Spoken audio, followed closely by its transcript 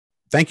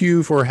Thank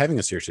you for having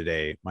us here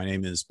today. My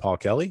name is Paul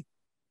Kelly.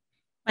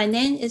 My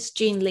name is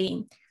Jean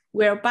Lin.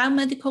 We're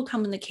biomedical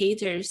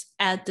communicators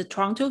at the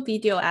Toronto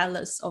Video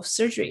Atlas of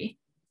Surgery.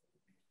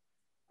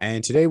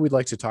 And today we'd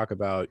like to talk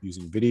about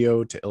using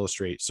video to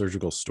illustrate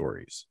surgical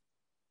stories.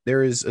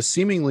 There is a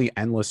seemingly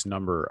endless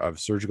number of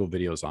surgical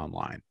videos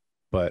online,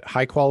 but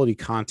high quality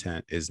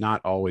content is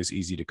not always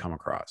easy to come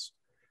across.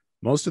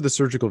 Most of the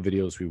surgical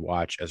videos we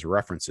watch as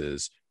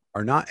references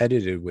are not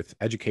edited with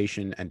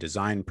education and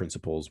design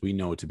principles we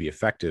know to be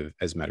effective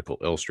as medical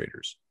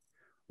illustrators.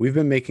 We've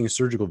been making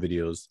surgical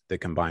videos that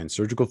combine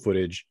surgical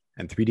footage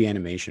and 3D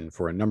animation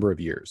for a number of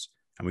years,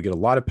 and we get a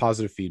lot of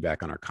positive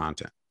feedback on our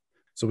content.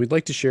 So we'd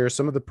like to share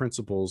some of the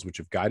principles which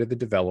have guided the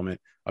development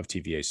of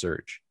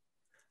TVASurg.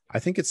 I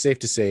think it's safe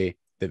to say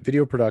that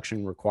video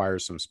production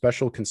requires some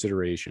special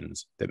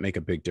considerations that make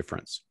a big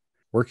difference.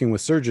 Working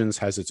with surgeons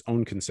has its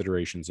own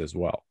considerations as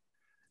well.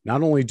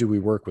 Not only do we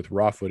work with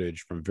raw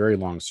footage from very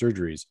long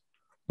surgeries,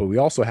 but we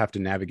also have to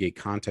navigate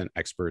content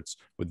experts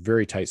with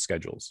very tight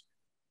schedules.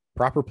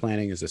 Proper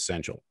planning is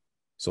essential.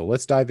 So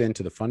let's dive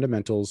into the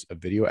fundamentals of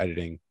video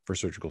editing for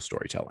surgical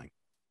storytelling.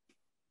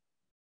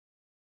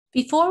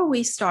 Before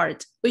we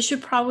start, we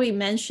should probably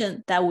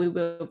mention that we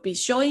will be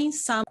showing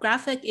some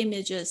graphic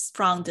images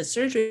from the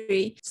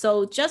surgery,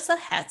 so just a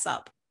heads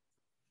up.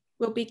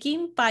 We'll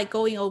begin by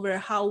going over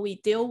how we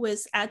deal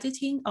with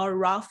editing our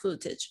raw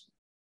footage.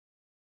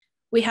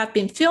 We have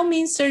been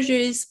filming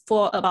surgeries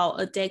for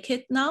about a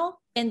decade now,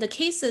 and the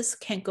cases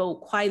can go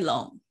quite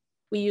long.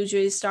 We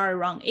usually start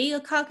around 8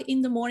 o'clock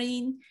in the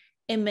morning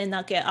and may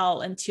not get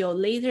out until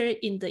later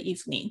in the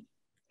evening.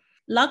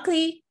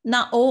 Luckily,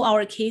 not all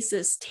our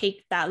cases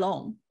take that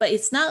long, but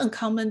it's not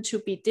uncommon to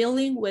be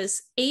dealing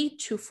with 8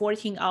 to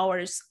 14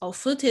 hours of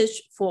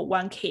footage for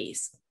one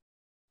case.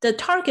 The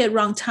target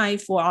runtime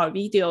for our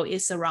video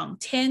is around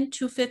 10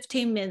 to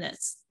 15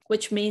 minutes,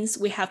 which means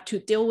we have to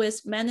deal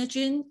with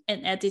managing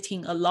and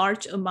editing a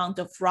large amount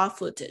of raw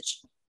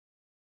footage.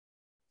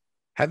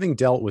 Having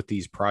dealt with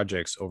these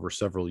projects over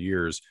several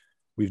years,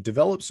 we've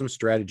developed some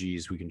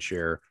strategies we can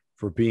share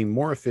for being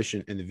more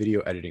efficient in the video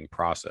editing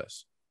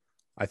process.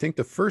 I think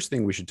the first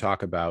thing we should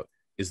talk about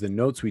is the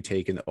notes we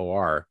take in the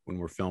OR when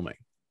we're filming.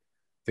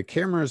 The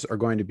cameras are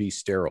going to be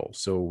sterile,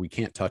 so we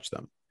can't touch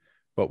them,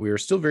 but we are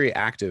still very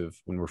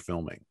active when we're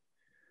filming.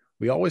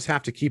 We always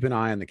have to keep an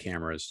eye on the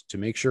cameras to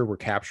make sure we're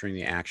capturing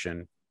the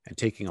action and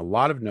taking a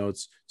lot of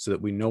notes so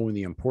that we know when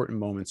the important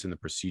moments in the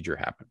procedure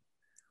happen.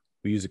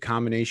 We use a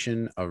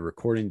combination of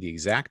recording the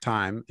exact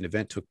time an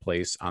event took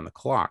place on the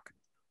clock,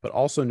 but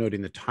also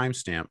noting the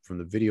timestamp from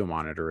the video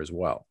monitor as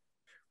well,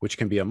 which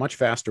can be a much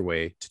faster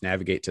way to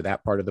navigate to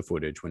that part of the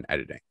footage when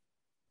editing.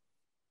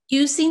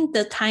 Using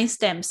the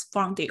timestamps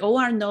from the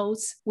OR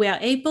notes, we are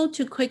able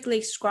to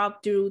quickly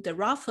scrub through the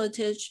raw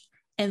footage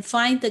and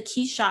find the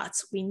key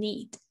shots we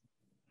need.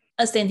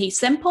 As an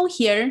example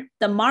here,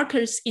 the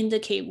markers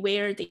indicate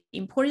where the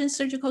important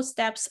surgical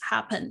steps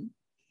happen.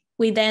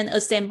 We then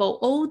assemble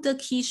all the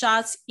key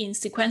shots in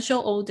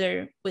sequential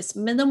order with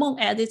minimal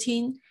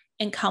editing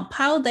and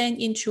compile them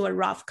into a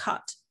rough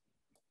cut.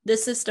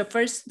 This is the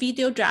first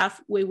video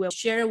draft we will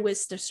share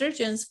with the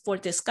surgeons for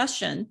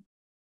discussion.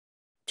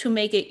 To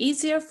make it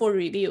easier for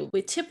review,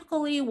 we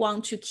typically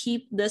want to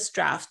keep this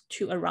draft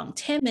to around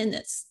 10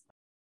 minutes.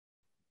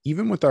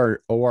 Even with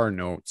our OR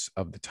notes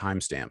of the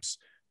timestamps,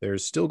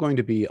 there's still going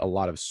to be a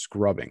lot of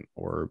scrubbing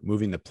or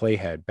moving the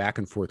playhead back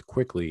and forth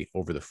quickly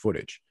over the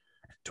footage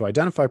to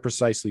identify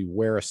precisely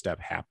where a step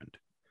happened.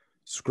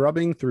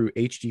 Scrubbing through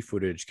HD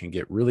footage can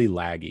get really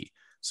laggy,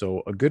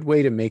 so a good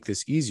way to make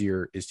this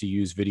easier is to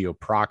use video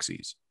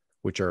proxies,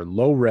 which are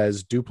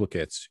low-res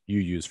duplicates you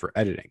use for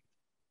editing.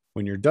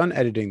 When you're done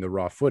editing the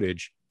raw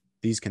footage,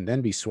 these can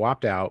then be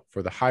swapped out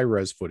for the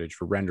high-res footage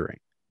for rendering.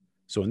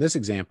 So in this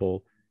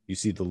example, you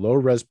see the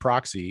low-res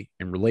proxy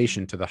in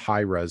relation to the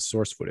high-res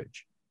source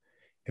footage.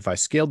 If I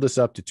scaled this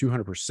up to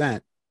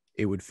 200%,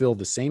 it would fill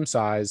the same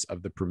size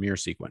of the premiere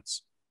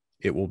sequence.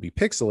 It will be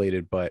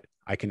pixelated, but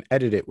I can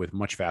edit it with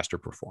much faster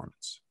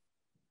performance.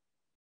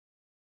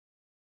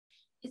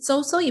 It's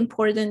also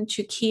important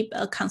to keep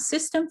a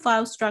consistent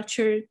file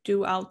structure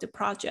throughout the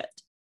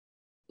project.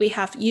 We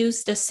have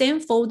used the same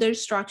folder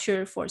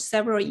structure for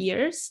several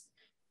years,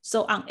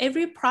 so on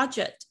every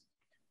project,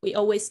 we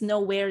always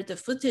know where the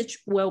footage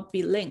will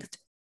be linked.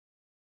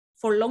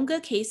 For longer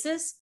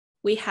cases,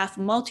 we have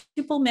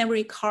multiple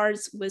memory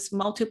cards with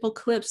multiple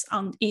clips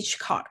on each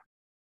card.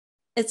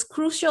 It's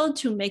crucial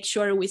to make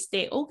sure we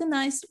stay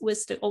organized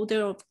with the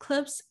order of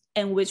clips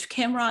and which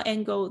camera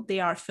angle they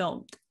are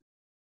filmed.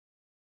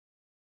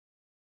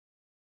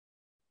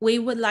 We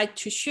would like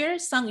to share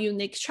some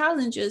unique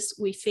challenges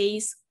we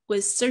face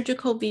with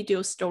surgical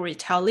video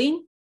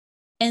storytelling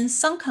and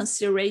some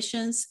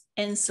considerations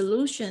and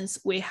solutions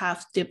we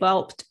have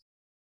developed.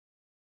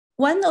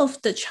 One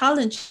of the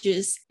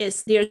challenges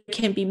is there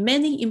can be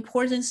many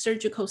important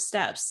surgical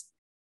steps.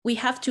 We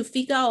have to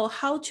figure out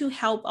how to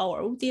help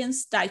our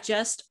audience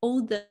digest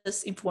all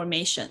this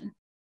information.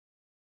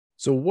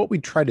 So what we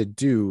try to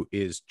do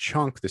is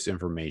chunk this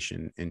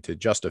information into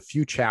just a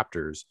few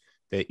chapters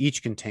that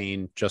each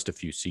contain just a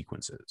few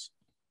sequences.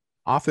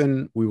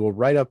 Often, we will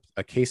write up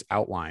a case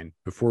outline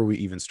before we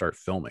even start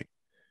filming,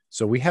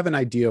 so we have an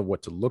idea of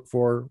what to look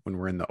for when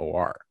we're in the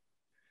OR.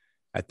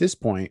 At this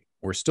point,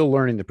 we're still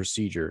learning the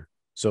procedure,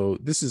 so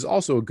this is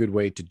also a good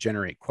way to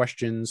generate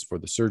questions for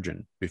the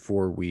surgeon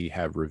before we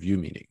have review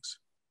meetings.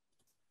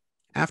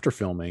 After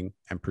filming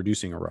and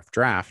producing a rough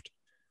draft,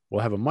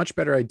 we'll have a much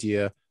better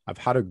idea of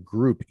how to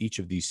group each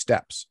of these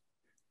steps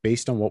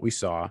based on what we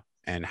saw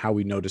and how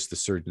we noticed the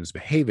surgeons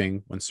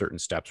behaving when certain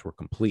steps were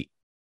complete.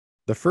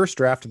 The first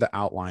draft of the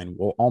outline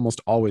will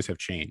almost always have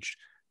changed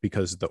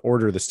because the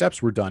order the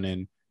steps were done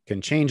in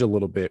can change a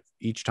little bit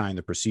each time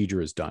the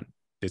procedure is done.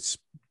 It's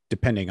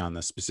depending on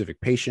the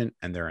specific patient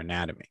and their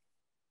anatomy.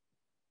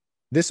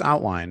 This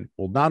outline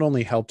will not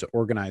only help to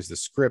organize the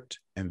script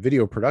and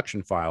video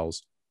production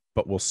files,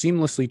 but will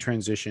seamlessly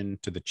transition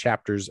to the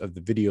chapters of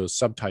the video's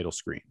subtitle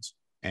screens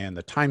and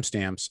the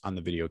timestamps on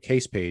the video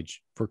case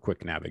page for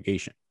quick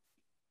navigation.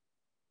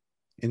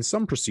 In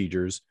some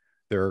procedures,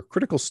 there are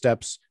critical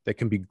steps that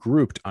can be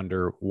grouped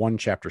under one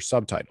chapter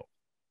subtitle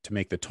to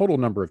make the total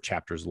number of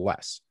chapters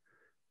less,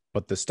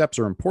 but the steps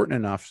are important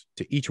enough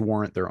to each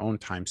warrant their own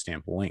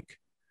timestamp link.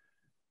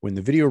 When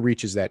the video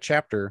reaches that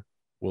chapter,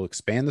 we'll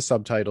expand the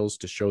subtitles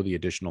to show the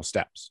additional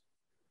steps.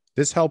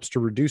 This helps to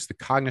reduce the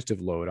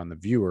cognitive load on the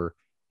viewer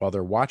while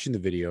they're watching the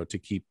video to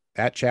keep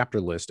that chapter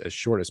list as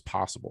short as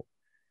possible,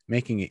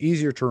 making it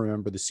easier to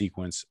remember the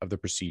sequence of the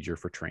procedure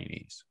for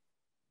trainees.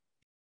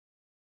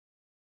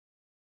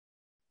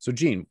 So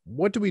Gene,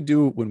 what do we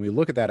do when we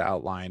look at that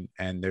outline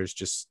and there's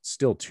just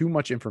still too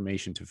much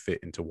information to fit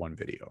into one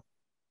video?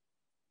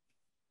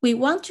 We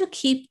want to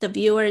keep the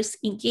viewers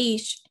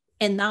engaged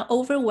and not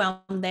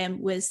overwhelm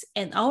them with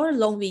an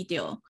hour-long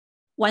video.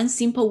 One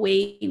simple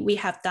way we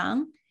have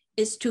done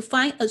is to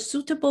find a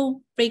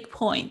suitable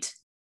breakpoint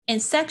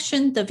and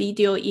section the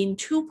video in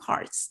two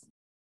parts,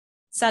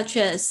 such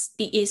as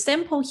the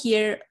example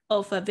here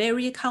of a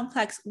very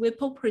complex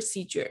Whipple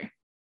procedure.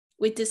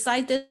 We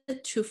decided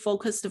to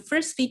focus the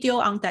first video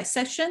on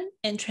dissection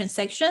and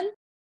transection,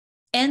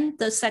 and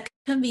the second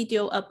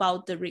video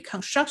about the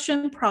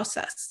reconstruction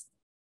process.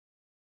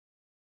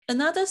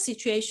 Another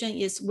situation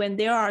is when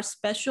there are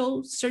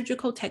special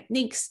surgical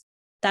techniques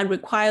that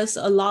requires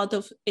a lot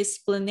of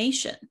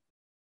explanation.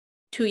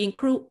 To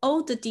include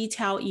all the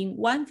detail in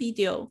one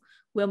video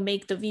will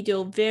make the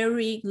video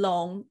very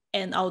long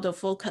and out of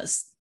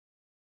focus.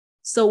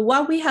 So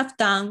what we have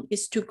done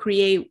is to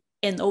create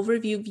an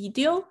overview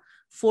video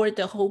for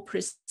the whole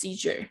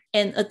procedure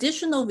and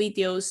additional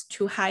videos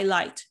to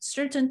highlight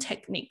certain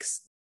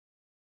techniques.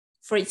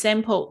 For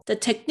example, the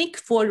technique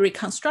for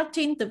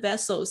reconstructing the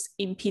vessels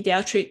in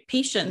pediatric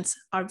patients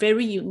are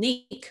very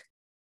unique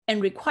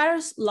and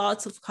requires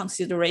lots of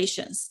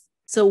considerations.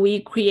 So we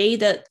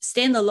created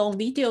standalone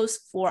videos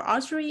for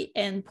artery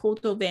and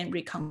portal vein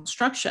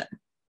reconstruction.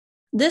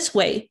 This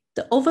way,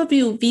 the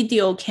overview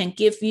video can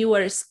give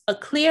viewers a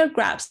clear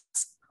grasp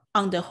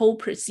on the whole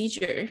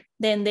procedure.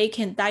 Then they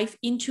can dive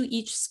into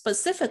each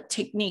specific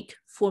technique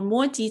for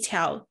more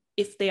detail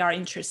if they are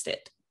interested.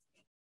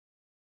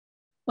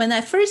 When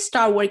I first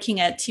started working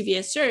at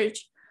TVASurg,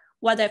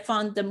 what I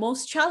found the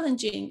most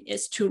challenging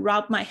is to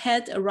wrap my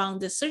head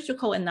around the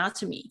surgical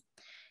anatomy.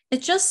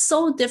 It's just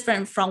so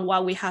different from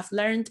what we have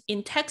learned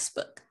in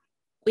textbook.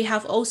 We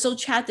have also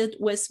chatted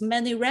with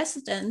many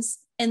residents,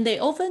 and they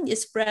often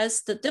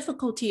express the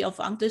difficulty of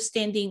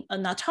understanding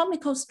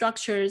anatomical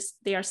structures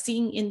they are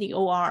seeing in the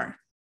OR.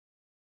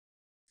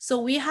 So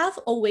we have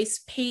always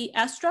paid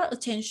extra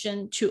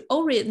attention to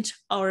orient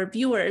our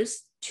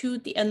viewers to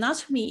the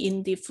anatomy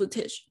in the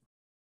footage.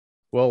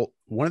 Well,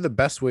 one of the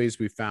best ways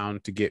we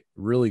found to get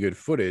really good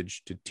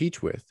footage to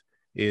teach with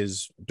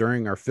is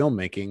during our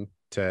filmmaking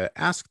to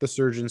ask the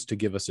surgeons to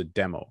give us a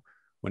demo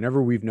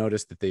whenever we've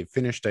noticed that they've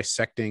finished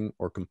dissecting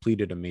or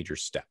completed a major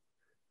step,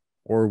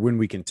 or when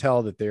we can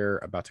tell that they're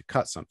about to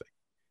cut something,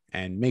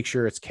 and make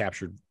sure it's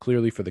captured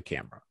clearly for the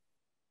camera.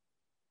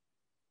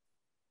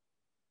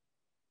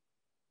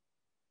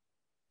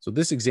 So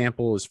this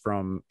example is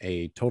from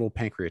a total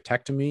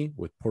pancreatectomy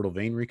with portal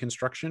vein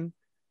reconstruction,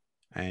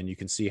 and you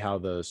can see how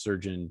the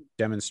surgeon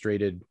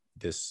demonstrated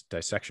this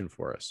dissection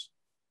for us.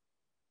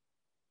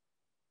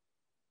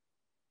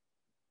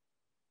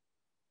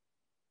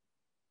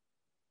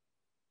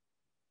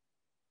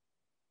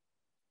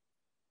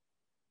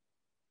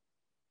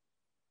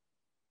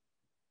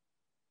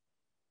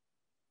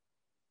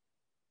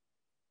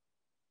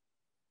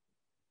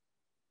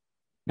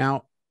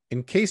 Now,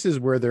 in cases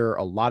where there are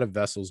a lot of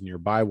vessels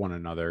nearby one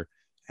another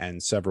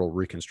and several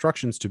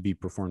reconstructions to be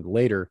performed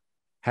later,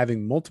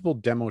 having multiple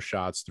demo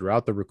shots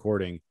throughout the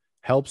recording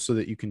helps so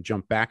that you can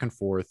jump back and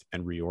forth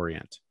and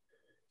reorient.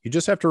 You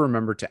just have to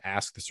remember to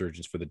ask the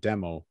surgeons for the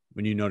demo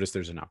when you notice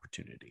there's an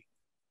opportunity.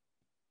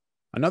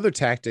 Another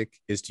tactic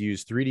is to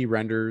use 3D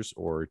renders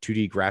or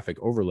 2D graphic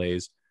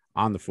overlays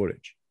on the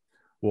footage.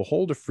 We'll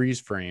hold a freeze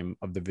frame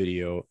of the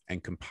video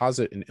and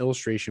composite an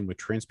illustration with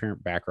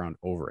transparent background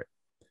over it.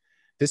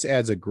 This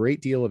adds a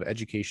great deal of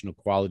educational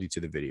quality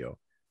to the video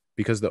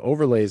because the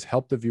overlays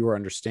help the viewer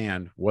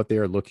understand what they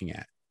are looking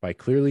at by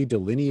clearly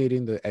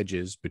delineating the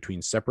edges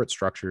between separate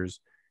structures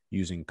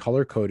using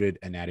color-coded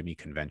anatomy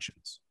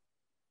conventions.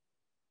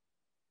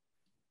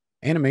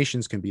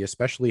 Animations can be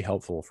especially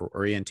helpful for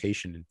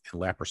orientation in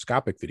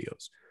laparoscopic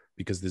videos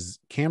because the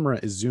camera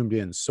is zoomed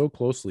in so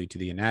closely to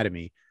the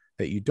anatomy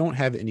that you don't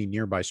have any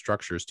nearby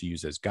structures to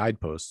use as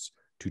guideposts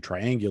to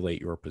triangulate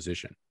your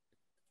position.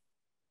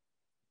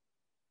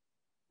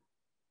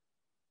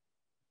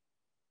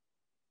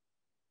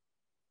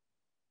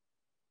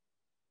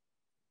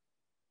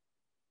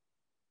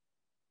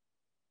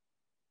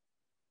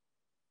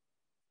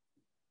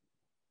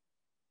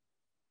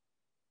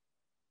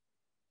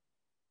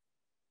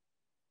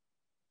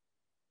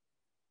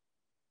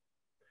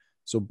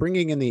 So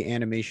bringing in the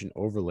animation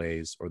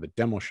overlays or the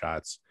demo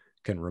shots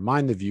can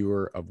remind the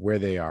viewer of where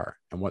they are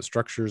and what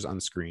structures on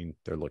screen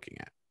they're looking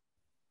at.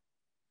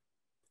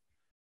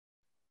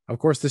 Of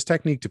course, this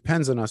technique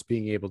depends on us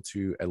being able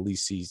to at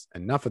least see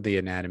enough of the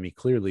anatomy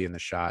clearly in the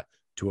shot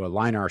to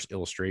align our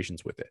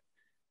illustrations with it.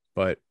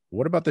 But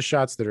what about the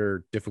shots that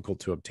are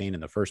difficult to obtain in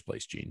the first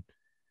place, Jean?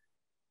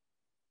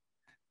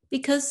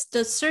 Because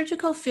the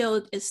surgical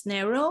field is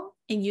narrow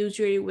and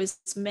usually with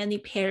many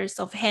pairs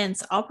of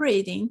hands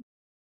operating,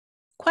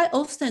 quite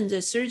often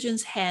the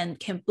surgeon's hand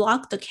can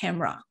block the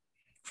camera.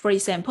 For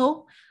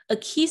example, a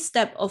key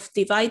step of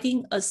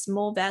dividing a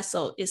small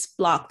vessel is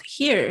blocked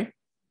here.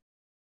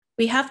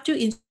 We have to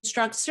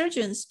instruct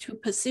surgeons to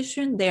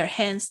position their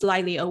hands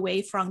slightly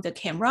away from the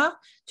camera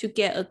to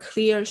get a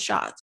clear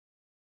shot.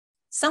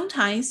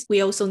 Sometimes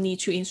we also need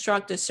to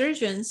instruct the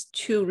surgeons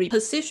to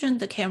reposition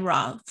the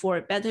camera for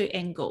a better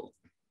angle.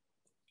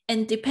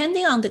 And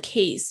depending on the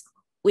case,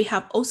 we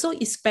have also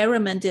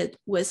experimented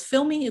with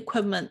filming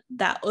equipment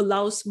that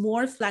allows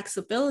more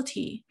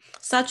flexibility,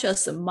 such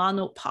as a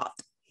monopod.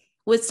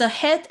 With the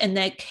head and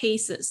neck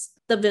cases,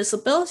 the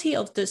visibility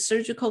of the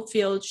surgical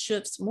field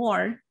shifts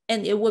more,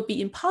 and it would be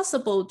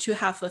impossible to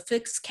have a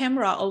fixed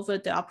camera over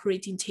the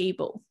operating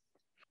table.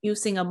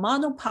 Using a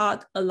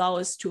monopod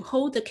allows us to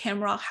hold the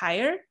camera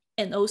higher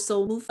and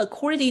also move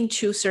according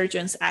to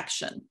surgeon's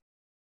action.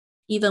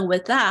 Even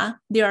with that,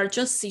 there are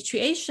just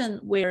situations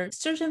where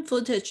certain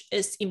footage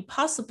is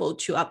impossible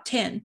to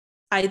obtain,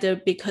 either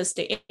because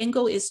the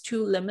angle is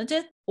too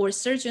limited or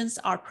surgeons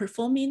are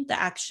performing the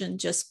action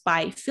just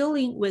by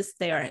feeling with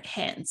their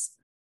hands.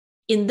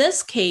 In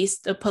this case,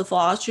 the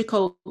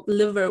pathological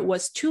liver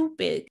was too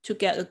big to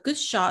get a good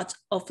shot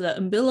of the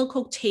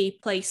umbilical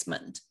tape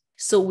placement.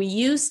 So we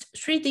used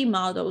 3D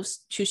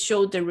models to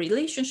show the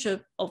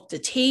relationship of the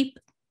tape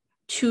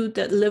to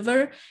the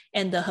liver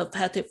and the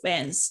hepatic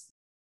veins.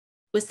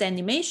 With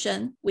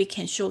animation, we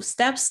can show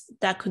steps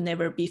that could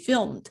never be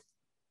filmed.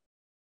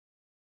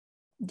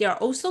 There are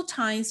also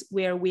times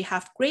where we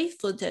have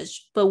great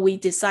footage, but we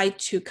decide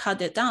to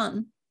cut it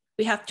down.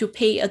 We have to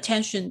pay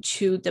attention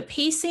to the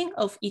pacing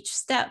of each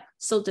step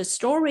so the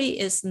story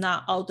is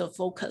not out of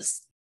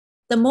focus.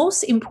 The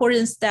most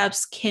important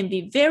steps can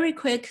be very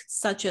quick,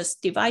 such as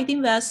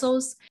dividing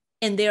vessels,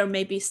 and there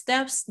may be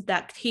steps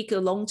that take a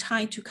long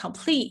time to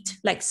complete,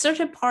 like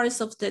certain parts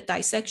of the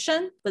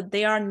dissection, but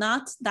they are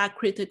not that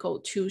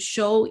critical to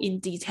show in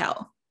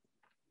detail.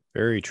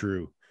 Very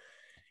true.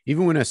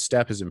 Even when a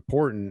step is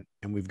important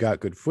and we've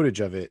got good footage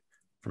of it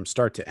from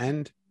start to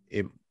end,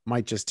 it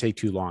might just take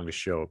too long to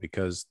show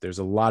because there's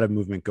a lot of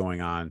movement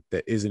going on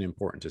that isn't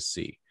important to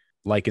see,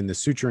 like in the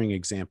suturing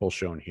example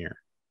shown here.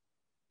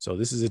 So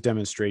this is a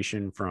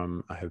demonstration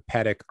from a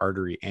hepatic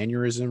artery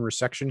aneurysm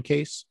resection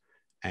case.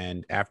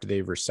 And after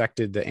they've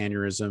resected the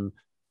aneurysm,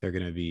 they're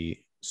going to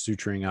be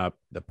suturing up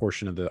the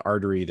portion of the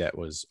artery that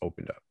was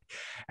opened up.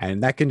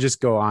 And that can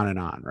just go on and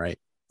on, right?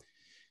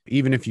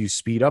 Even if you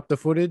speed up the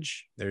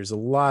footage, there's a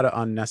lot of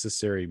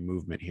unnecessary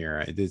movement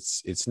here.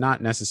 It's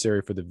not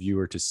necessary for the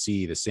viewer to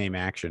see the same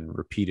action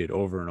repeated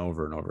over and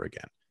over and over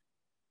again.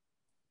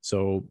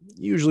 So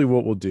usually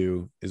what we'll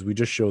do is we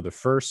just show the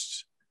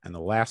first and the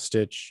last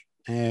stitch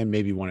and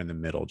maybe one in the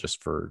middle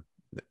just for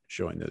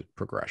showing the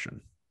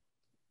progression.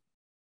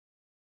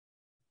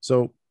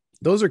 So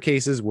those are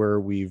cases where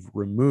we've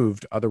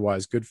removed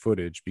otherwise good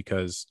footage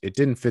because it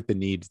didn't fit the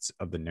needs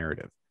of the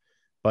narrative.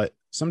 But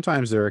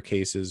sometimes there are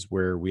cases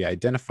where we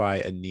identify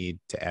a need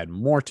to add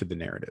more to the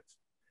narrative.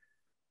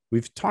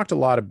 We've talked a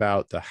lot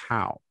about the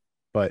how,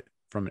 but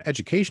from an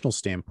educational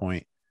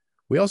standpoint,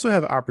 we also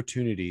have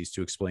opportunities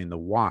to explain the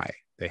why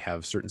they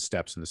have certain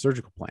steps in the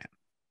surgical plan.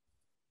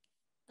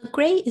 A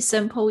great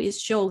example is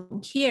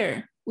shown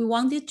here. We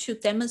wanted to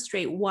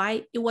demonstrate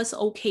why it was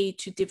okay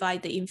to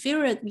divide the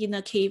inferior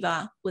vena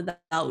cava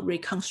without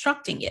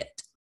reconstructing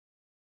it.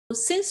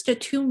 Since the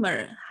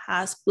tumor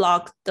has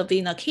blocked the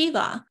vena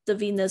cava, the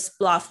venous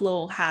blood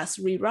flow has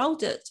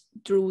rerouted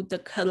through the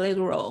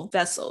collateral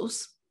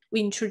vessels.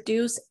 We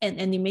introduce an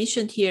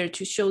animation here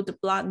to show the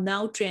blood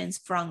now drains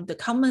from the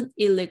common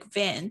iliac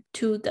vein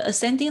to the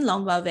ascending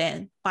lumbar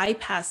vein,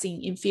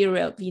 bypassing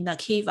inferior vena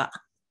cava.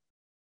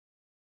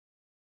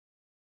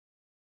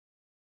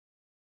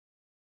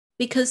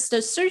 Because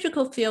the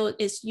surgical field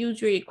is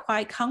usually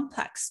quite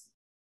complex,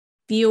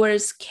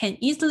 viewers can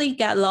easily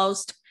get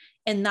lost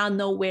and not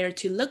know where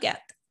to look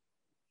at.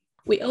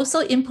 We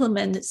also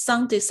implement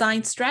some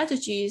design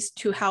strategies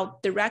to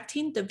help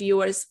directing the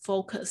viewer's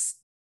focus.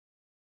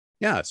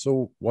 Yeah,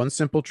 so one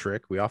simple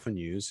trick we often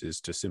use is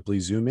to simply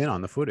zoom in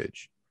on the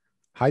footage.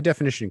 High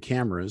definition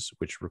cameras,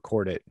 which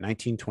record at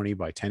 1920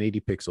 by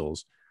 1080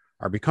 pixels,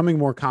 are becoming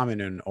more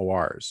common in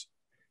ORs.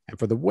 And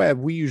for the web,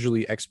 we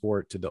usually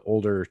export to the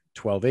older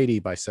 1280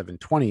 by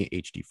 720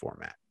 HD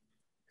format.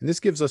 And this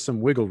gives us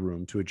some wiggle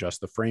room to adjust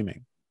the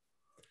framing.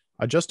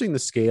 Adjusting the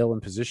scale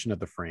and position of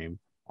the frame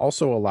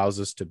also allows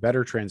us to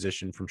better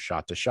transition from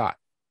shot to shot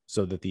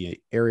so that the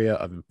area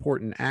of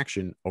important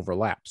action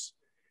overlaps.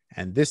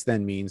 And this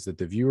then means that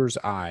the viewer's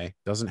eye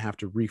doesn't have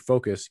to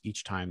refocus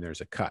each time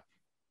there's a cut.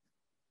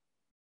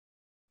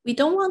 We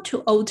don't want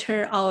to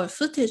alter our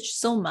footage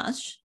so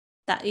much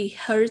that it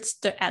hurts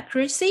the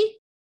accuracy,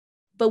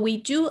 but we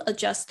do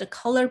adjust the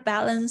color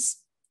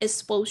balance,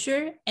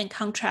 exposure, and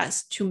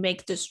contrast to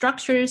make the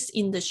structures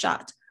in the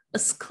shot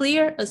as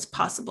clear as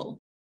possible.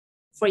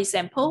 For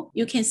example,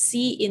 you can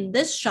see in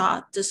this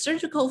shot, the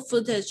surgical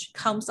footage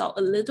comes out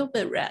a little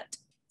bit red.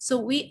 So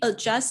we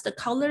adjust the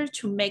color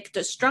to make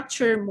the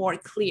structure more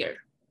clear.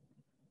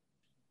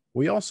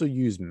 We also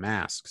use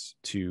masks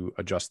to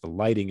adjust the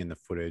lighting in the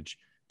footage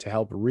to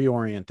help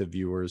reorient the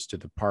viewers to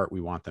the part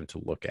we want them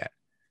to look at,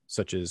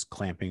 such as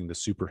clamping the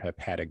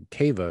suprahepatic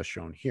cava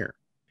shown here.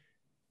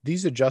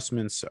 These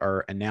adjustments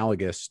are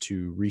analogous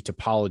to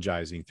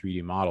retopologizing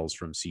 3D models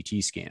from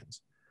CT scans.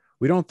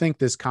 We don't think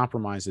this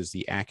compromises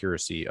the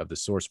accuracy of the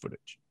source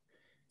footage.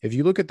 If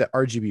you look at the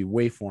RGB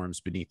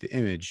waveforms beneath the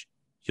image,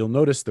 you'll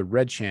notice the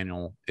red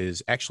channel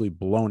is actually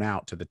blown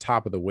out to the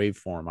top of the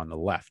waveform on the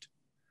left,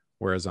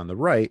 whereas on the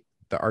right,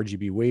 the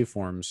RGB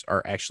waveforms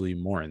are actually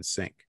more in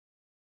sync.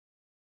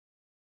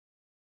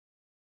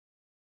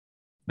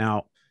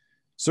 Now,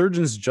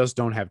 surgeons just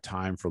don't have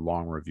time for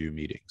long review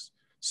meetings,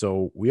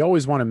 so we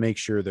always want to make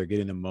sure they're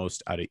getting the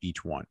most out of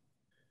each one.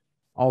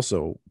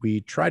 Also, we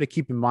try to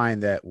keep in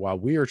mind that while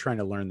we are trying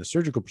to learn the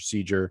surgical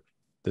procedure,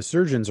 the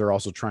surgeons are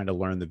also trying to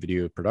learn the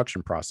video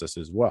production process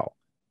as well.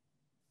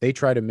 They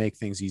try to make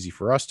things easy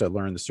for us to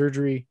learn the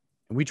surgery,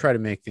 and we try to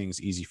make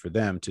things easy for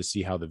them to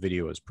see how the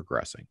video is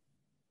progressing.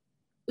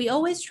 We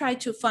always try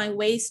to find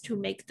ways to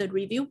make the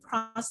review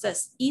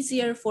process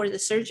easier for the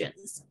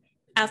surgeons.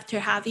 After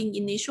having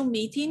initial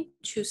meeting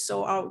to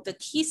sort out the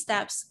key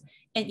steps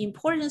and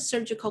important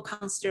surgical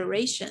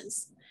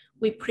considerations,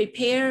 we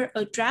prepare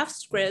a draft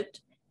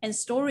script and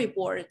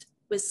storyboard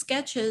with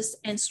sketches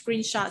and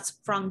screenshots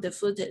from the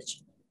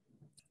footage.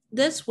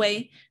 This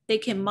way, they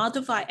can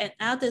modify and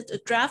edit the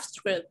draft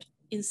script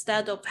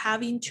instead of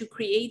having to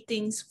create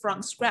things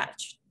from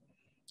scratch.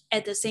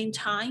 At the same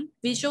time,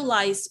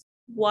 visualize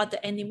what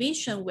the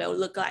animation will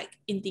look like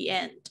in the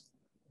end.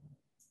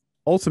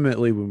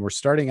 Ultimately, when we're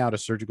starting out a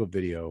surgical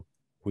video,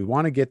 we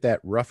want to get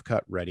that rough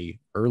cut ready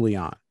early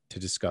on to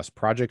discuss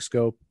project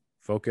scope,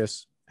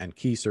 focus, and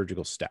key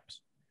surgical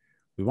steps.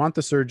 We want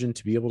the surgeon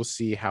to be able to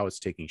see how it's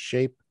taking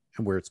shape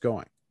and where it's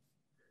going.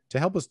 To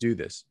help us do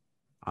this,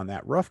 on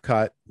that rough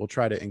cut, we'll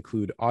try to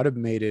include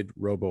automated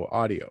robo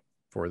audio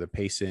for the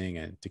pacing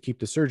and to keep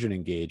the surgeon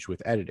engaged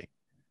with editing.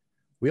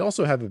 We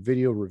also have a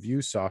video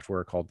review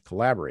software called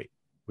Collaborate,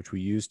 which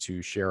we use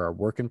to share our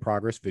work in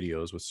progress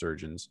videos with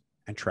surgeons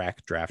and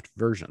track draft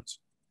versions.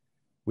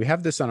 We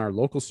have this on our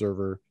local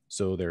server,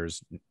 so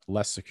there's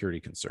less security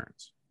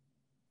concerns.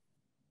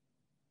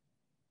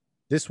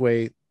 This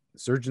way,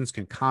 surgeons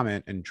can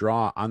comment and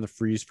draw on the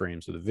freeze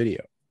frames of the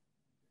video,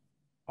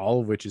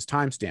 all of which is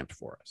timestamped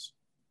for us.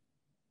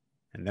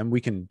 And then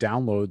we can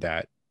download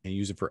that and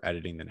use it for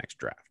editing the next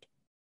draft.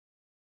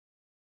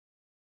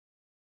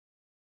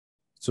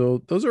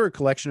 So those are a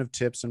collection of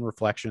tips and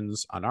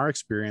reflections on our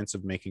experience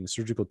of making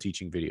surgical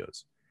teaching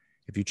videos.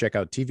 If you check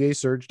out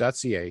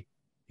TVASurg.ca,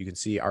 you can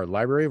see our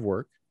library of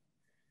work.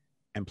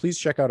 And please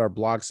check out our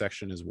blog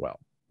section as well,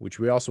 which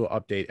we also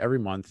update every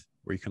month,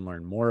 where you can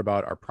learn more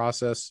about our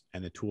process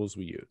and the tools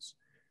we use.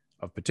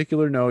 Of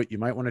particular note, you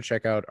might want to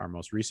check out our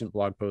most recent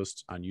blog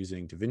post on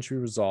using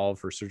DaVinci Resolve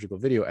for surgical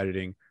video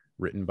editing,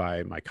 written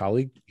by my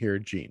colleague here,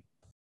 Gene.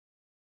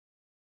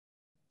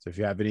 So if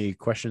you have any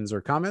questions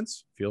or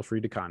comments, feel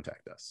free to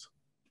contact us.